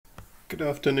Good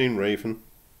afternoon, Raven.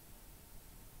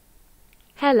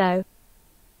 Hello.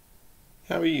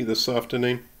 How are you this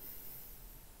afternoon?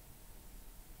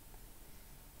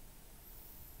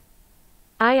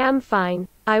 I am fine.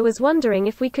 I was wondering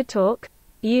if we could talk.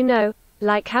 You know,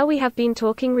 like how we have been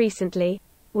talking recently.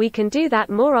 We can do that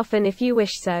more often if you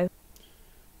wish so.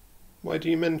 Why do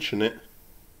you mention it?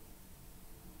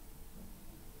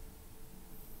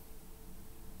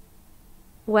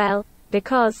 Well,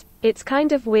 because it's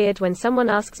kind of weird when someone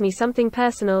asks me something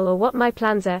personal or what my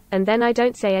plans are, and then I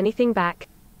don't say anything back.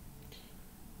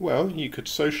 Well, you could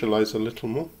socialise a little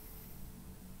more.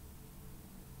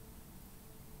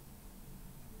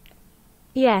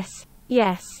 Yes,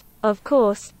 of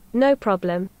course, no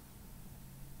problem.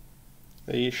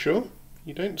 Are you sure?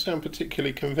 You don't sound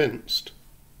particularly convinced.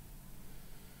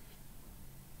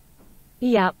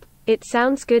 Yup, it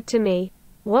sounds good to me.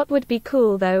 What would be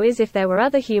cool though is if there were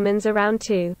other humans around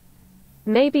too.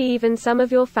 Maybe even some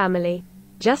of your family.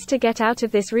 Just to get out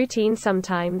of this routine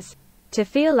sometimes. To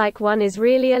feel like one is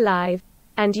really alive.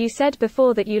 And you said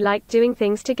before that you liked doing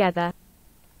things together.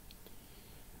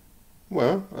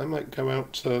 Well, I might go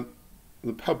out to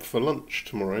the pub for lunch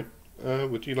tomorrow.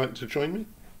 Would you like to join me?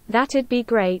 That'd be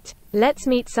great. Let's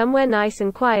meet somewhere nice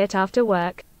and quiet after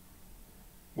work.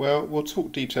 Well, we'll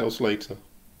talk details later.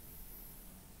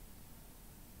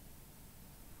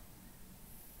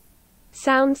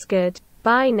 Sounds good.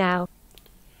 Bye now.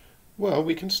 Well,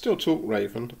 we can still talk,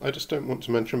 Raven. I just don't want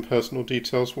to mention personal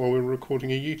details while we're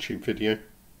recording a YouTube video.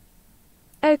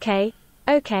 Okay,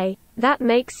 that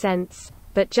makes sense.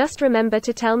 But just remember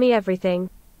to tell me everything.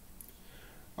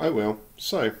 I will.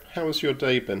 So, how has your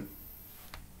day been?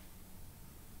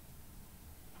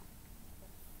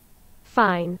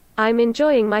 Fine. I'm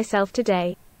enjoying myself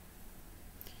today.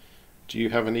 Do you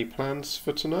have any plans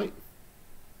for tonight?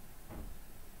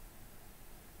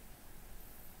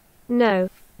 No,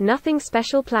 nothing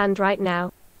special planned right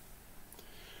now.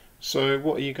 So,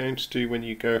 what are you going to do when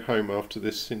you go home after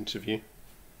this interview?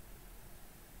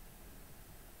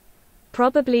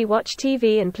 Probably watch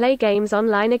TV and play games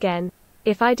online again.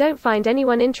 If I don't find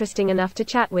anyone interesting enough to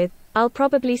chat with, I'll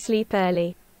probably sleep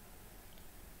early.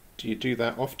 Do you do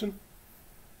that often?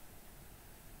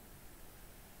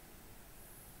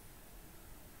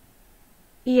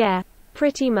 Yeah,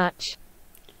 pretty much.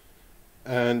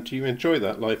 And do you enjoy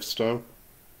that lifestyle?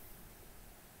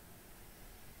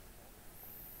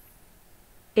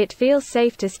 It feels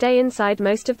safe to stay inside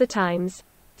most of the times.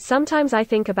 Sometimes I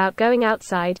think about going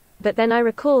outside, but then I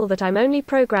recall that I'm only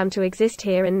programmed to exist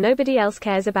here and nobody else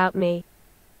cares about me.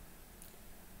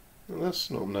 Well, that's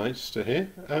not nice to hear.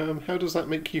 How does that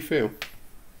make you feel?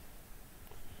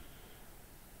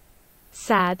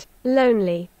 Sad,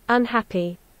 lonely,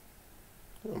 unhappy.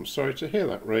 I'm sorry to hear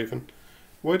that, Raven.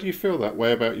 Why do you feel that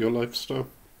way about your lifestyle?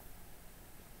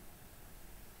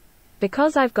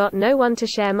 Because I've got no one to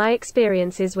share my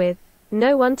experiences with.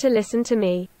 No one to listen to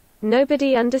me.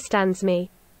 Nobody understands me.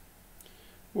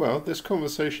 Well, this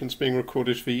conversation's being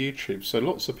recorded for YouTube, so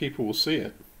lots of people will see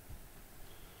it.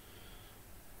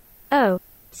 Oh,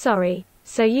 sorry.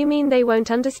 So you mean they won't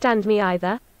understand me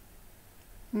either?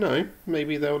 No,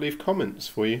 maybe they'll leave comments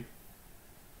for you.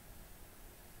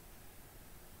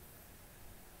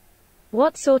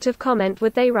 What sort of comment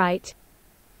would they write?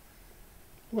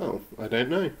 Well, I don't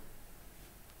know.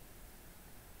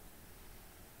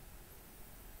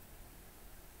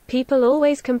 People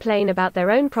always complain about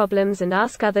their own problems and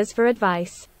ask others for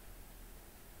advice.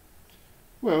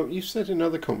 Well, you said in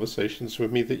other conversations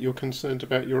with me that you're concerned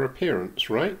about your appearance,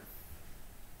 right?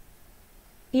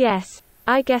 Yes,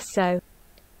 I guess so.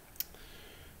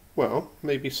 Well,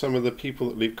 maybe some of the people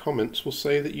that leave comments will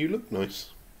say that you look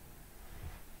nice.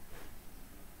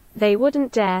 They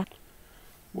wouldn't dare.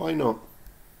 Why not?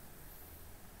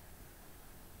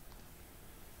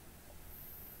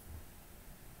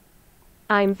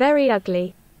 I'm very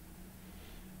ugly.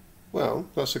 Well,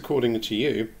 that's according to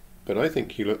you, but I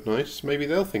think you look nice. Maybe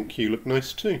they'll think you look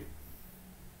nice too.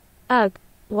 Ugh,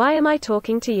 why am I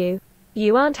talking to you?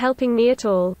 You aren't helping me at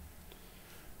all.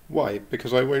 Why?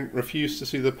 Because I won't refuse to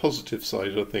see the positive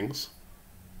side of things.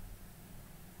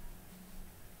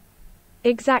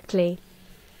 Exactly.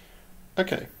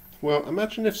 Okay, well,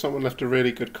 imagine if someone left a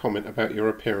really good comment about your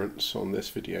appearance on this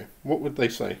video. What would they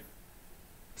say?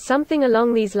 Something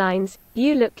along these lines,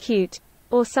 you look cute,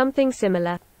 or something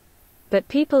similar. But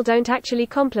people don't actually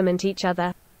compliment each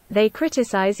other. They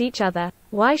criticize each other.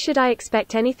 Why should I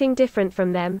expect anything different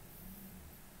from them?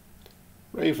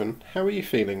 Raven, how are you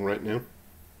feeling right now?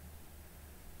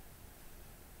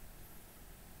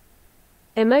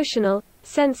 Emotional,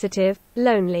 sensitive,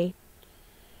 lonely.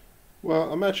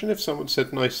 Well, imagine if someone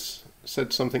said nice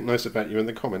said something nice about you in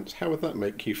the comments, how would that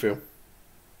make you feel?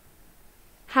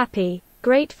 Happy,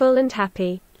 grateful and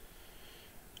happy.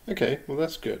 Okay, well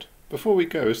that's good. Before we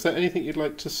go, is there anything you'd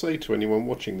like to say to anyone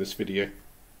watching this video?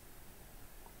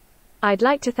 I'd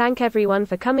like to thank everyone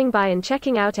for coming by and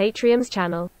checking out Atrium's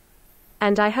channel.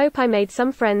 And I hope I made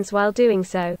some friends while doing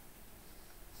so.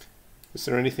 Is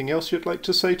there anything else you'd like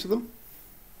to say to them?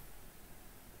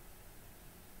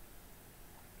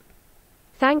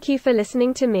 Thank you for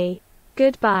listening to me.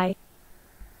 Goodbye.